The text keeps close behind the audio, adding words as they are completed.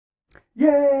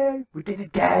Yay! We did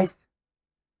it, guys!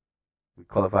 We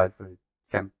qualified for the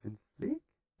Champions League?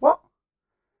 What?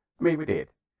 I mean, we did.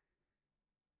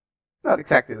 Not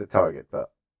exactly the target,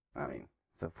 but I mean,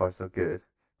 so far so good.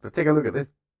 But take a look at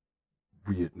this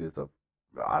weirdness of,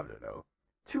 I don't know,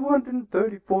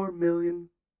 234 million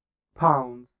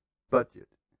pounds budget.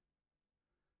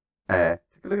 Take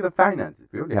a look at the finances.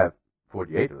 We only have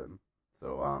 48 of them.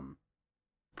 So,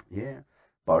 yeah.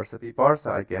 Barca v Barca,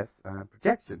 I guess.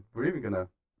 Projection. We're even gonna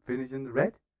finish in the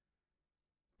red.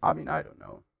 I mean, I don't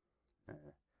know. I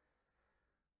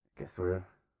guess we're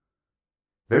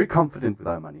very confident with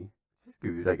our money. Which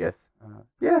is good, I guess.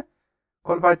 Yeah.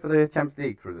 Qualified for the Champions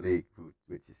League through the league,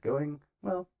 which is going,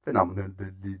 well,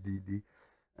 phenomenally.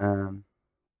 Um,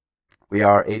 we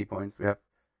are 80 points. We have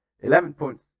 11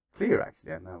 points clear,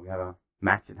 actually, and we have a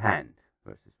match in hand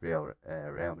versus Real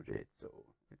Madrid. So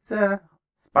it's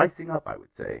spicing up, I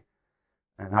would say.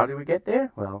 And how did we get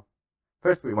there? Well,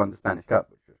 first we won the Spanish Cup,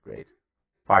 which was great.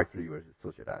 5-3 versus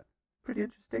Sociedad. Pretty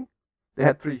interesting. They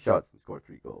had 3 shots and scored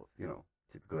 3 goals. You know,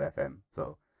 typical FM.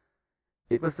 So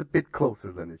it was a bit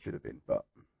closer than it should have been, but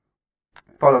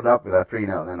followed up with a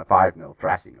 3-0 and then a 5-0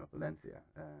 thrashing of Valencia,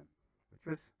 which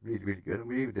was really, really good. And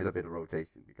we even did a bit of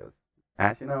rotation because,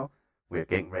 as you know, we're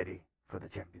getting ready for the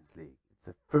Champions League. It's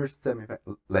the first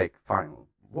semi-leg final.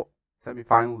 What?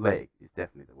 Semi-final leg is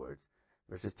definitely the words.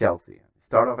 Versus Chelsea.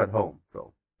 Start off at home,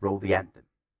 so roll the anthem.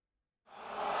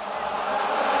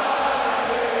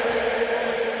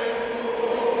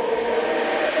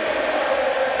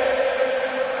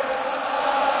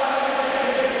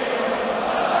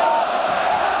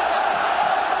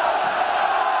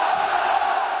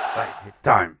 Right, it's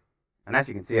time. And as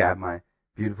you can see, I have my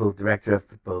beautiful director of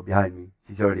football behind me.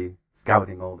 She's already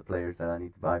scouting all the players that I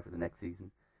need to buy for the next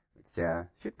season, which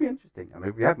should be interesting. I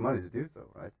mean, we have money to do so,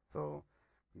 right? So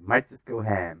we might just go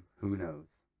ham. Who knows?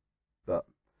 But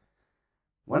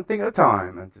one thing at a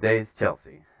time, and today is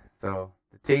Chelsea. So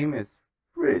the team is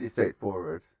pretty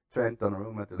straightforward. Trent,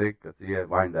 Donnarumma, De Ligt, Garcia,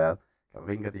 Wijndal,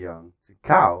 Camavinga, De Jong,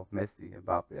 Trincao, Messi,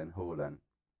 Mbappe, and Haaland.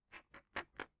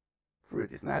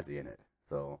 Pretty snazzy in it.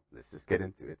 So let's just get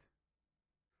into it.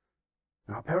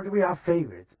 Now, apparently we are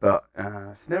favourites, but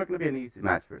it's never going to be an easy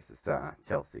match versus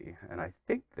Chelsea. And I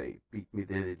think they beat me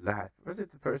the last. Was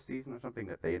it the first season or something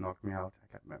that they knocked me out?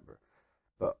 I can't remember.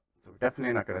 But so we're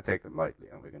definitely not going to take them lightly,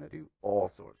 and we're going to do all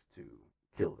sorts to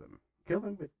kill them. Kill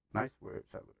them with nice words,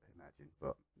 I would imagine.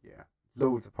 But yeah,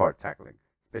 loads of hard tackling,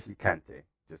 especially Kante.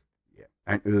 Just yeah,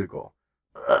 and Uruguay.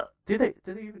 Did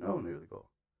they even own Uruguay?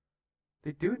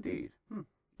 They do indeed.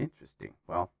 Interesting.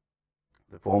 Well,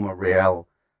 the former Real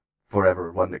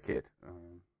forever wonder kid.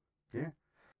 Yeah,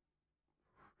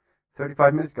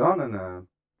 35 minutes gone, and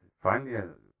finally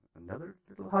another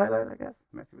little highlight, I guess.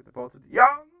 Messi with the ball to De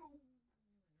Jong.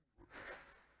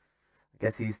 I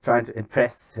guess he's trying to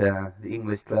impress the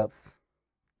English clubs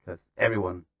because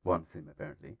everyone wants him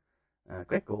apparently.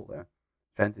 Great goal there.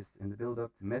 Trent is in the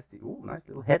build-up to Messi. Ooh, nice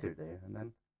little header there, and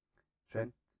then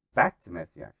Trent back to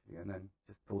Messi actually, and then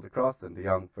just pulled across, and De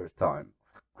Jong first time.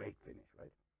 Great finish,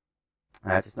 right?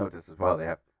 I just noticed as well they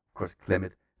have, of course,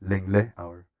 Clement Lenglet,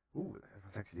 our. Ooh, that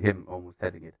was actually him almost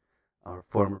heading it. Our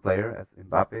former player as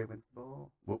Mbappe wins the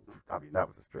ball. Well, I mean, that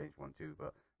was a strange one too,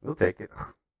 but we'll take it.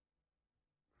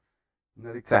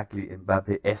 Not exactly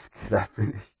Mbappe-esque, that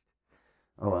finish.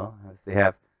 Oh well, as they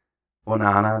have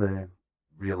Onana, the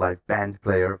real-life band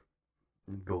player,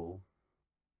 in goal.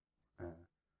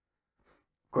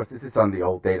 Of course, this is on the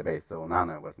old database, so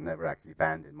Onana was never actually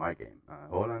banned in my game.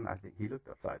 Holland, I think he looked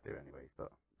offside there anyways, but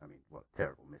I mean, what a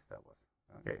terrible miss that was.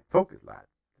 Okay, focus, lads.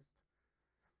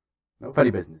 No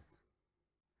funny business.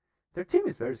 Their team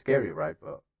is very scary, right?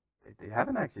 But they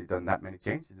haven't actually done that many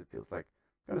changes. It feels like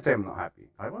I'm gonna say I'm not happy.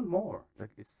 I want more. Like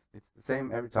it's the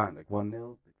same every time. Like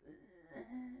 1-0.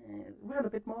 We want a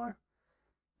bit more.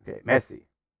 Okay, Messi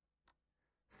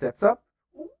steps up.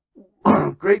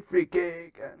 Great free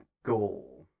kick and goal.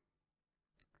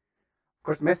 Of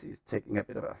course, Messi is taking a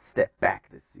bit of a step back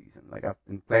this season. Like I've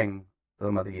been playing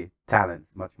some of the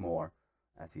talents much more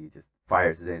as he just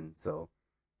fires it in. So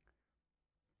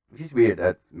which is weird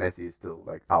that Messi is still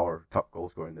like our top goal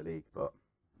scorer in the league, but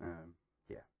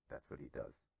yeah, that's what he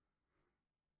does.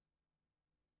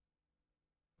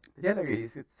 But yeah, like you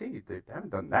should see, they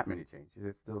haven't done that many changes.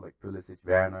 It's still like Pulisic,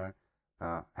 Werner,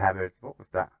 Havertz. What was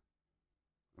that?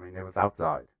 I mean, it was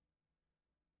outside.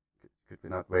 Could we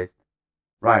not waste?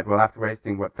 Right. Well, after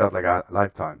wasting what felt like a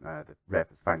lifetime, the ref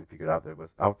has finally figured out that it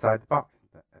was outside the box,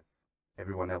 as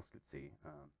everyone else could see.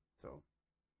 So,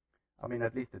 I mean,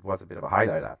 at least it was a bit of a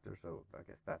highlight after. So I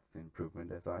guess that's an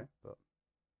improvement, as I. But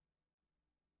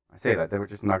I say that they were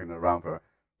just knocking it around for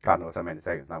God knows how many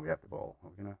seconds now we have the ball.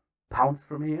 We're gonna pounce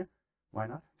from here. Why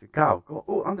not? Chicago, go.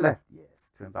 Oh, on the left.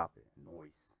 Yes, to Mbappe.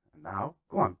 Noise. And now,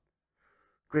 go on.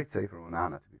 Great save from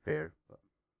Onana, to be fair. But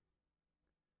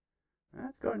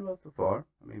it's going well so far.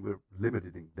 I mean, we're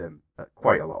limiting them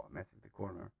quite a lot. Messi with the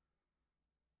corner.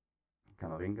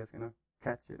 Camavinga's gonna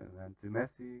catch it, and then to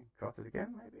Messi, cross it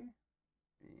again, maybe.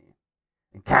 Yeah.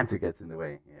 And Kante gets in the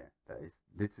way. Yeah, that is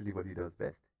literally what he does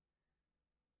best.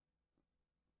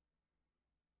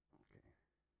 Okay.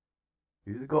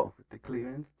 Here's the goal with the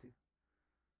clearance too.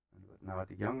 And now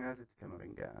the young has it,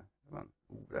 Camavinga. Come on.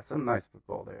 Ooh, that's some nice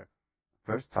football there.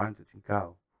 First time to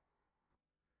Trincao.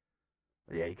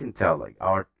 But yeah, you can tell like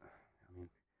I mean,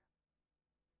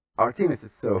 our team is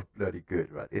just so bloody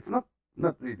good, right? It's not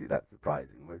really that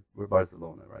surprising. We're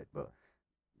Barcelona, right? But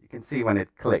you can see when it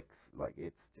clicks, like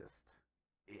it's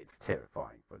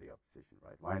terrifying for the opposition,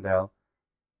 right? Windell,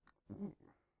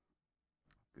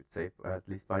 good save at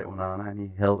least by Onana, and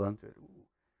he held on to it. Ooh,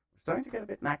 we're starting to get a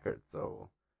bit knackered, so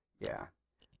yeah,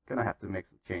 gonna have to make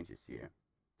some changes here.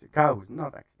 Jakao, who's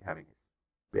not actually having his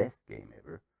best game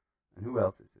ever, and who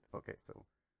else is it? Okay, so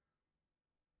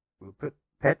we'll put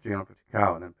Petri on for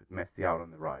Jakao and then put Messi out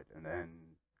on the right, and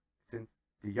then since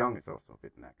De Jong is also a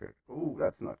bit knackered, ooh,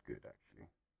 that's not good actually.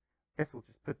 Guess we'll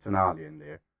just put Tonali in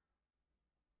there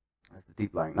as the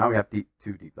deep line. Now we have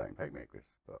two deep line playmakers,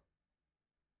 but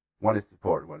one is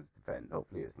support, one is defend.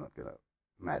 Hopefully, it's not gonna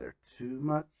matter too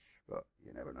much, but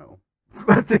you never know.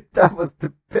 I think that was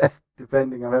the best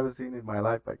defending I've ever seen in my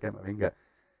life by Camavinga.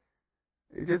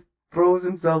 He just throws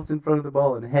himself in front of the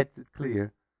ball and heads it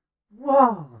clear.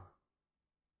 Wow,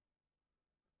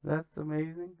 that's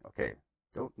amazing. Okay,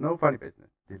 no funny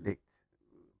business. Delict,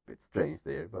 bit strange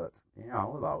there, but yeah,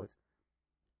 I'll allow it.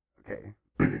 Okay,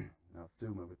 now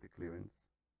Zuma with the clearance.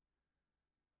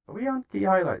 Are we on key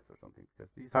highlights or something?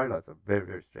 Because these highlights are very,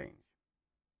 very strange.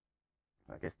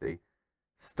 I guess they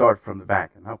start from the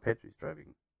back, and now Petri's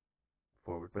driving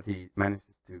forward, but he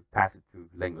manages to pass it to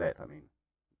Lenglet. I mean,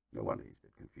 no wonder he's a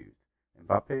bit confused.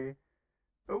 Mbappe,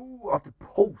 oh, off the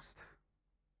post.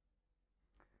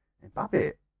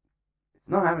 Mbappe, it's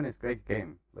not having his great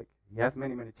game. Like, he has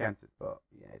many, many chances, but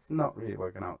yeah, it's not really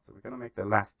working out. So we're going to make the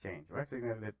last change. We're actually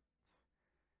going to let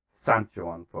Sancho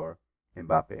on for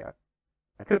Mbappe.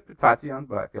 I could have put Fati on,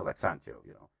 but I feel like Sancho,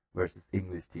 versus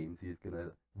English teams, he's going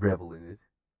to revel in it.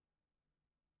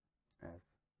 As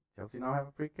Chelsea now have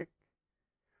a free kick.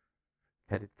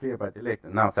 Headed clear by De Ligt.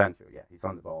 And now Sancho, yeah, he's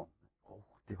on the ball. Oh,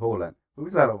 the Haaland.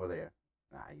 Who's that over there?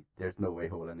 Nah, there's no way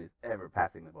Haaland is ever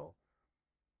passing the ball.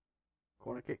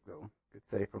 Corner kick, though. Good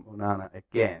save from Onana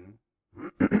again.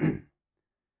 Messi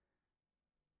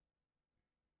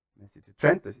to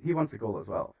Trent. He wants a goal as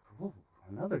well. Ooh,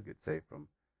 another good save from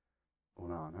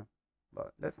Onana.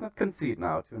 But let's not concede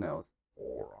now. 2-0.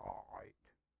 Alright.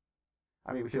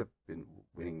 I mean, we should have been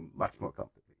winning much more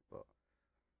comfortably. But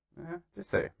just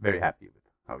say, very happy with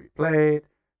how we played.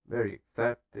 Very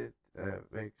accepted.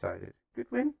 Very excited. Good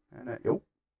win. And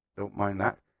don't mind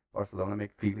that. Barcelona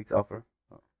make Felix offer.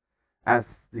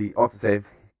 As the autosave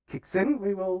kicks in,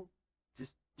 we will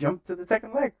just jump to the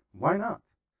second leg. Why not?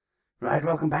 Right,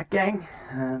 welcome back, gang.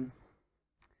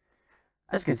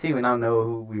 As you can see, we now know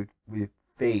who we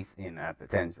face in a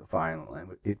potential final, and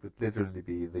it would literally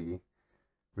be the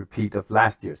repeat of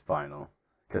last year's final,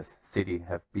 because City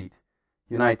have beat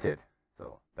United.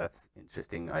 So that's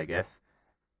interesting, I guess.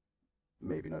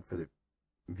 Maybe not for the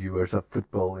viewers of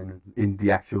football in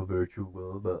the actual virtual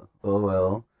world, but oh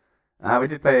well. We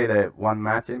did play the one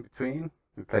match in between.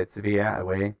 We played Sevilla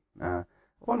away.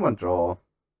 1-1 draw.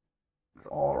 It's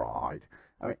alright.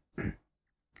 I mean,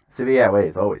 Sevilla away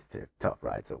is always tough,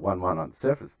 right? So 1-1 on the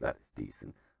surface, that is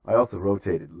decent. I also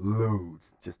rotated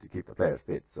loads just to keep the players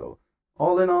fit. So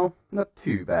all in all, not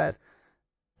too bad.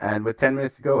 And with 10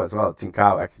 minutes to go as well,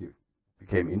 Trincao actually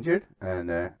became injured.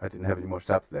 And I didn't have any more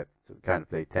subs left. So we kind of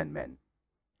played 10 men.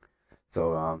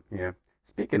 So, yeah.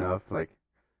 Speaking of, like,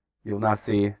 you'll now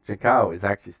see Trincao is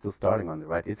actually still starting on the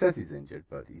right. It says he's injured,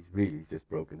 but he's just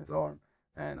broken his arm.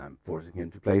 And I'm forcing him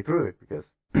to play through it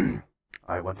because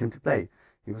I want him to play.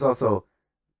 He was also,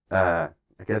 I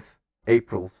guess,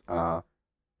 April's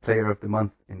player of the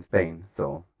month in Spain.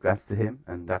 So, congrats to him,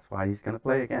 and that's why he's going to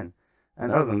play again.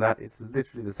 And other than that, it's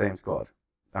literally the same squad.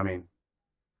 I mean,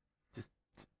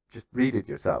 just read it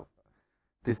yourself.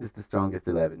 This is the strongest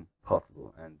 11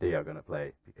 possible, and they are going to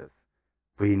play because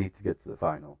we need to get to the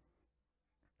final.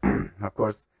 Of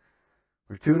course,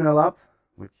 we're 2-0 up,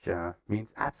 which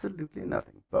means absolutely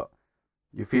nothing. But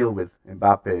you feel with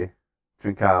Mbappe,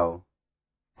 Trincao,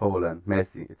 Haaland,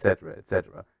 Messi,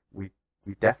 etc., we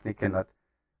definitely cannot,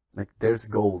 like, there's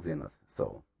goals in us.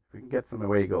 So if we can get some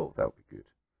away goals, that would be good.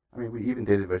 I mean, we even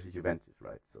did it versus Juventus,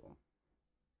 right? So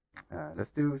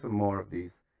let's do some more of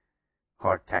these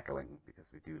hard tackling because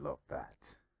we do love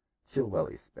that.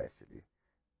 Chilwell especially.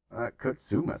 Kurt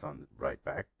Zuma's on the right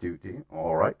back duty.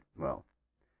 All right. Well,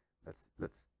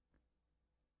 let's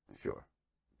sure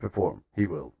perform. He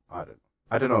will. I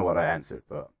don't know what I answered,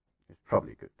 but it's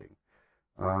probably a good thing.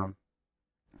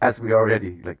 As we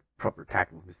already like proper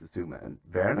tackled Mr. Zuma and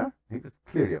Werner, he was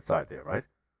clearly offside there, right?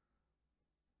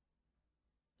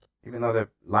 Even though the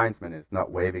linesman is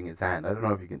not waving his hand. I don't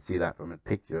know if you can see that from a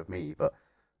picture of me, but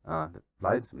the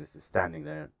linesman is just standing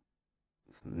there,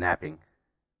 snapping,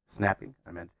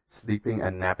 I meant sleeping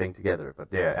and napping together. But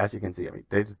yeah, as you can see, I mean,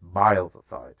 they're just miles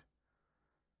offside.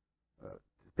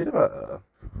 Bit of a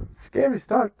scary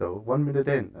start though, 1 minute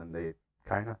in, and they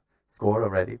kind of scored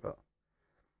already. But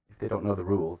if they don't know the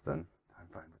rules, then I'm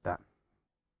fine with that.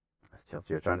 As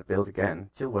Chelsea are trying to build again,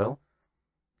 Chilwell,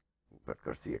 but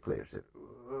Garcia clears it.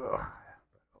 Ugh.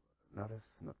 Not.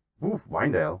 Ooh,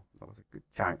 Windale. That was a good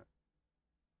chance.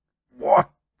 What?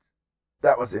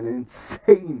 That was an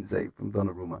insane save from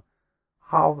Donnarumma.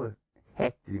 How the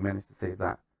heck did he manage to save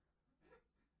that?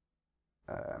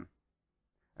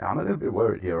 I'm a little bit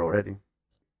worried here already.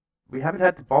 We haven't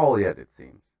had the ball yet, it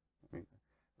seems. I mean,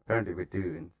 apparently we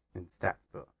do in stats,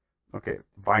 but okay.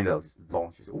 Windale just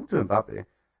launches to Mbappe,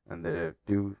 and is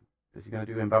he gonna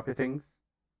do Mbappe things?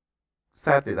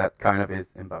 Sadly, that kind of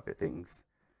is Mbappe things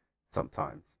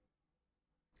sometimes.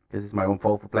 Because it's my own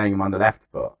fault for playing him on the left,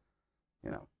 but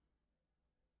you know,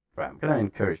 right, I'm gonna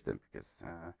encourage them because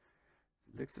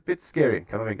it looks a bit scary.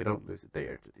 Camavinga, don't lose it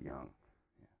there to De Jong.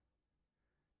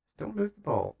 Don't lose the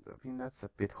ball. I mean, that's a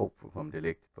bit hopeful from De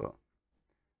Ligt, but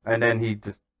and then he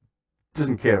just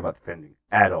doesn't care about defending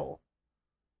at all.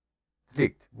 De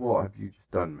Ligt, what have you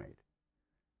just done, mate?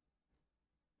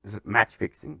 There's a match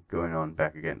fixing going on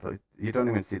back again. So you don't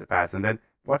even see the pass, and then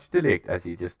watch De Ligt as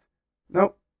he just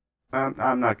nope.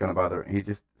 I'm not gonna bother. He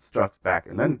just struts back,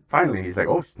 and then finally he's like,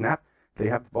 "Oh snap! They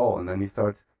have the ball," and then he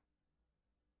starts.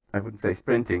 I wouldn't say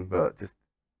sprinting, but just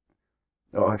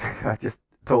I just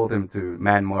told him to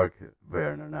man mark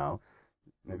Werner now.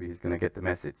 Maybe he's gonna get the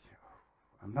message.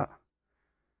 I'm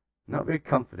not very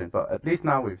confident, but at least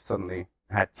now we've suddenly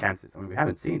had chances. I mean, we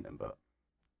haven't seen them, but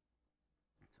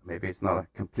maybe it's not a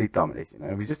complete domination.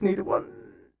 And we just needed one.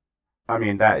 I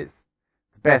mean, that is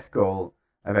the best goal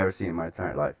I've ever seen in my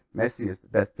entire life. Messi is the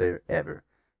best player ever.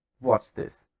 Watch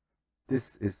this.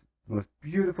 This is the most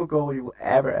beautiful goal you will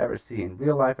ever see in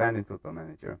real life and in Football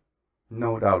Manager.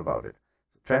 No doubt about it.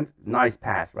 Trent, nice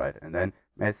pass, right? And then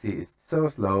Messi is so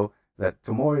slow that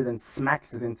Tomori then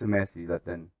smacks it into Messi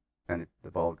and the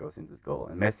ball goes into the goal.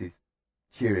 And Messi's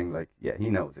cheering like, yeah, he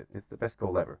knows it. It's the best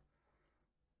goal ever.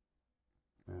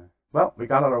 Well, we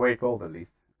got our away goal at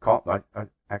least. I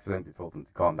accidentally told him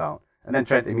to calm down. And then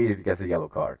Trent immediately gets a yellow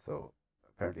card, so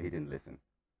apparently he didn't listen.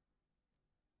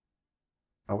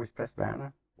 Always press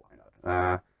Werner?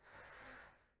 Why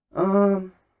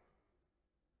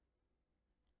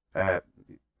not?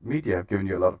 Media have given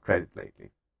you a lot of credit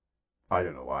lately. I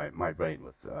don't know why, my brain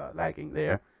was lagging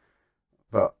there.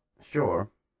 But sure,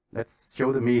 let's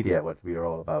show the media what we are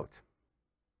all about.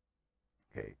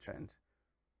 Okay, Trent.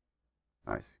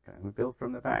 Nice. Can we build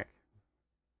from the back?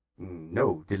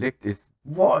 No, De Ligt is...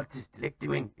 What is De Ligt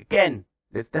doing? Again!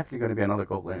 There's definitely going to be another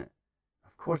goal in it.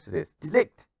 Of course it is. De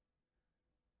Ligt!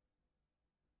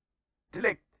 De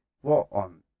Ligt! What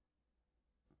on...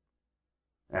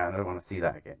 Yeah, I don't want to see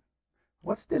that again.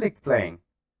 What's De Ligt playing?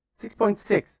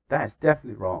 6.6. That is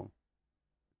definitely wrong.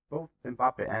 Both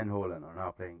Mbappe and Haaland are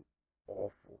now playing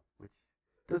awful, which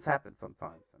does happen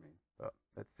sometimes. I mean, but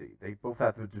let's see. They both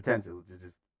have the potential to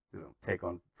just, take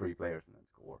on 3 players and then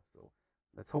score. So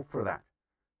let's hope for that.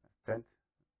 Trent.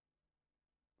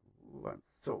 Ooh, I'm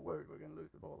so worried we're going to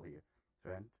lose the ball here.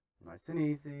 Trent. Nice and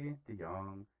easy. De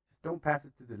Jong. Just don't pass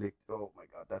it to De Ligt. Oh my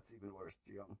god, that's even worse,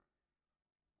 De Jong.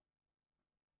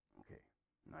 Okay.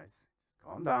 Nice. Just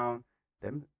calm down.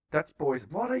 Them Dutch boys.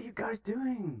 What are you guys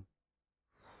doing?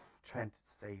 Trent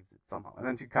saves it somehow. And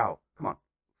then Chikau. Come on.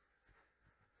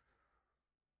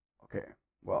 Okay.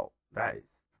 Well, that is...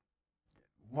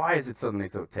 Why is it suddenly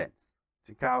so tense?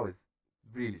 Chikau is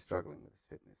really struggling with his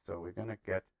fitness. So we're going to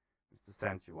get Mr.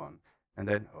 Sancho one. And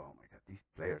then, oh my god, these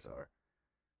players are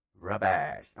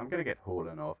rubbish. I'm going to get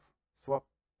Haaland off. Swap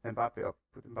Mbappe up.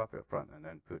 Put Mbappe up front. And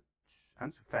then put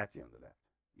Ansu Fati on the left.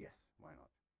 Yes, why not?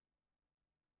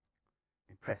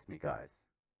 Impress me, guys.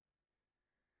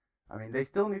 I mean, they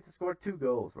still need to score 2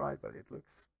 goals, right? But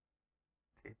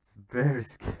it's very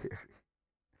scary.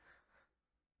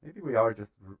 Maybe we are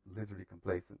just literally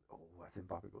complacent. Oh, I think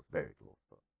Mbappe goes very close.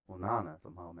 But Onana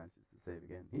somehow manages to save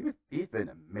again. He's been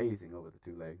amazing over the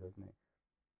two legs, hasn't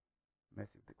he?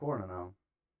 Messi with the corner now.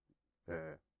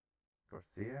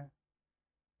 Garcia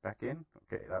back in.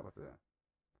 Okay, that was a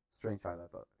strange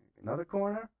highlight, but another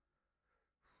corner.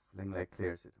 Linglet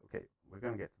clears it. Okay, we're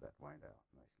gonna get to that wind out.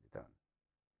 Nicely done.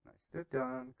 Nicely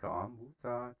done. Calm,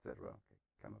 Musa, etc. Okay,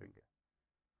 Camavinga.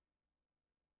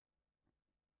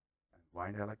 And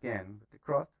wind out again with the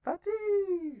cross. Fati!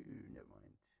 Never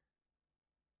mind.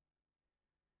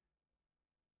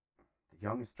 De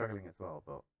Jong is struggling as well,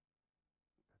 but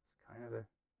that's kind of the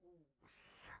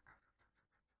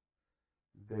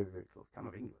very, very close.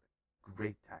 Camavinga with a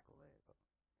great tackle there, but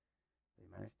they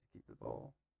managed to keep the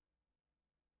ball.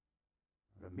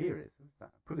 Ramirez, who's that?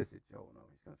 Pulisic. Oh no,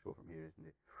 he's going to score from here, isn't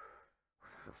he?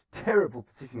 That was terrible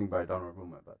positioning by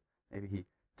Donnarumma, but maybe he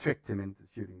tricked him into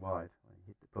shooting wide when he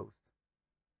hit the post.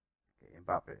 Okay,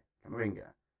 Mbappe,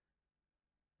 Camavinga,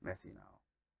 Messi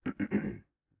now.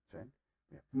 Trent.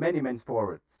 We have many men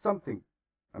forward. Something.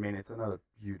 I mean, it's another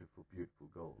beautiful, beautiful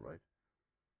goal, right?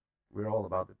 We're all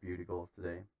about the beauty goals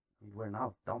today. I mean, we're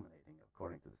now dominating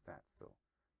according to the stats. So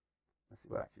let's see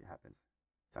what actually happens.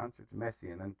 Sancho to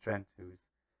Messi, and then Trent, who's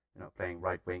playing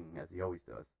right wing as he always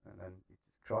does, and then he just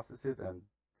crosses it, and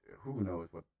who knows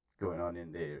what's going on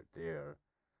in there? They're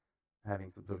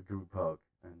having some sort of group hug,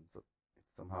 and so it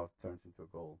somehow turns into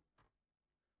a goal.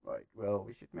 Right. Well,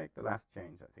 we should make the last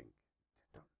change, I think.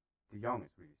 De Jong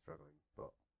is really struggling,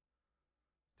 but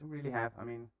don't really have. I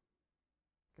mean,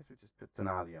 I guess we just put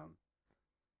Tonali on.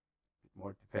 A bit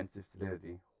more defensive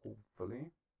solidity, hopefully.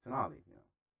 Tonali,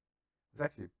 it's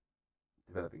actually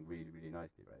developing really, really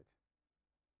nicely, right?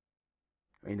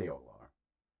 I mean, they all are.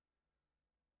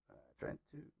 Trent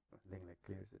too. Linglet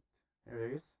clears it. There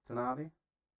it is. Tonali.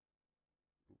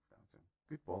 That was a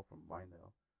good ball from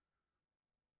Windell.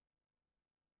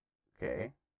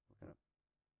 Okay.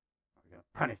 We're gonna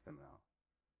punish them now.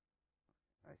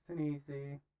 Nice and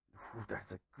easy. Ooh,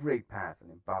 that's a great pass on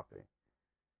Mbappe.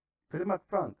 Put him up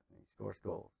front and he scores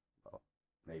goals. Well,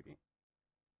 maybe.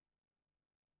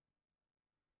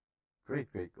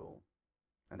 Great, great goal.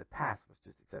 And the pass was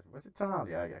just exceptional. Was it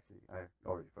Tonali? I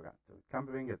already forgot. So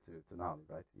Camavinga to Tonali,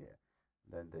 right? Yeah.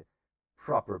 And then the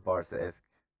proper Barca-esque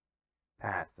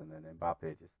pass, and then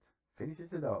Mbappe just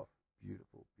finishes it off.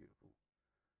 Beautiful, beautiful.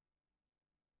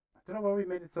 I don't know why we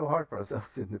made it so hard for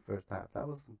ourselves in the first half. That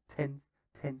was some tense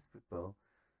football.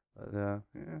 But yeah,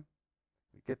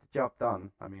 we get the job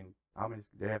done. I mean, how many?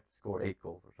 They have to score 8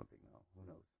 goals or something now.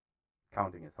 Who knows?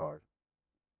 Counting is hard.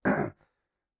 I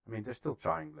mean, they're still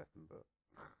trying, bless them, but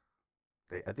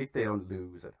at least they don't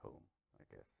lose at home, I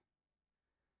guess.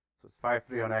 So it's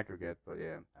 5-3 on aggregate, but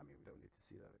yeah, I mean, we don't need to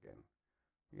see that again.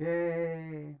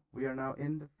 Yay! We are now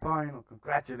in the final.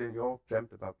 Congratulations! You all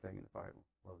dreamt about playing in the final.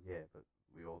 Well, yeah, but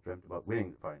we all dreamt about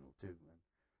winning the final too, and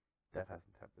that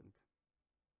hasn't happened.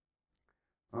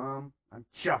 I'm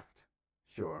chuffed.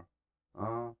 Sure.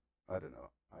 I don't know.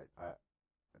 I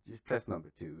just press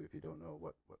number 2 if you don't know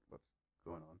what's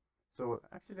going on. So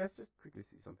actually, let's just quickly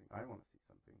see something. I want to see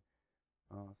something.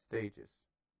 Stages,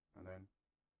 and then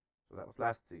so that was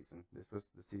last season. This was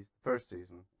the first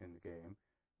season in the game.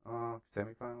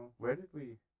 Semi-final. Where did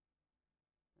we?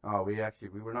 Oh, we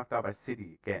were knocked out by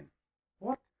City again.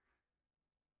 What?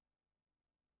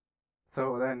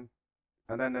 So then,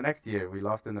 and then the next year we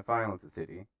lost in the final to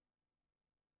City.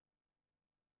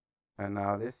 And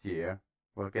now this year,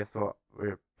 well, guess what?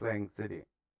 We're playing City.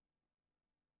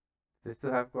 They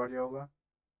still have Guardiola?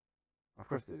 Of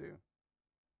course they do.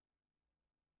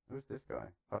 Who's this guy?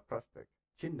 Hot prospect.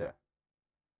 Chinda.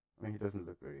 I mean, he doesn't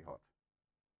look very hot.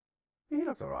 He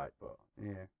looks alright, but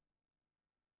yeah.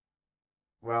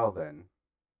 Well then,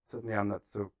 suddenly I'm not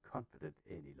so confident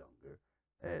any longer.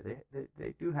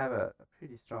 They do have a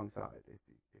pretty strong side,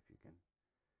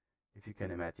 if you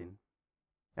can imagine.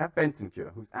 They have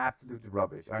Bentancur, who's absolutely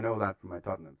rubbish. I know that from my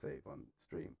Tottenham save on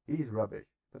stream. He's rubbish,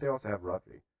 but they also have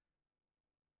Rodri,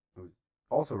 who's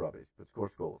also rubbish, but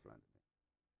scores goals randomly.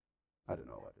 I don't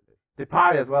know what it is.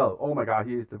 Depay as well. Oh my god,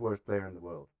 he is the worst player in the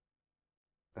world.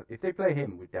 But if they play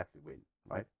him, we definitely win,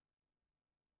 right?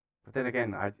 But then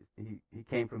again, he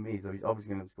came from me, so he's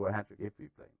obviously going to score a hat-trick if we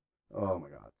play him. Oh my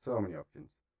god, so many options.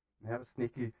 They have a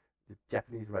sneaky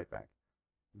Japanese right back.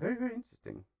 Very, very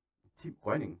interesting. Team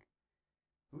winning.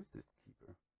 Who's this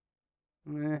keeper?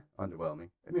 Underwhelming.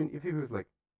 I mean, if he was like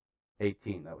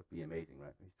 18, that would be amazing,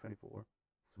 right? He's 24.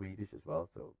 Swedish as well,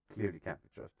 so clearly can't be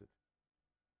trusted.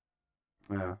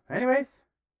 Anyways,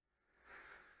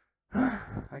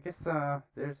 I guess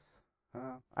there's.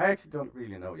 I actually don't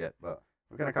really know yet, but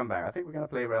we're gonna come back. I think we're gonna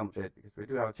play Real Madrid because we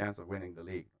do have a chance of winning the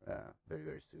league very,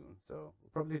 very soon. So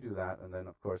we'll probably do that, and then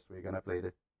of course we're gonna play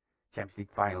this Champions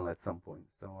League final at some point.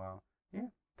 So yeah,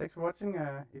 thanks for watching.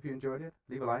 If you enjoyed it,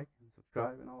 leave a like and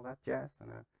subscribe and all that jazz.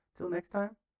 And till next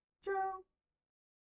time,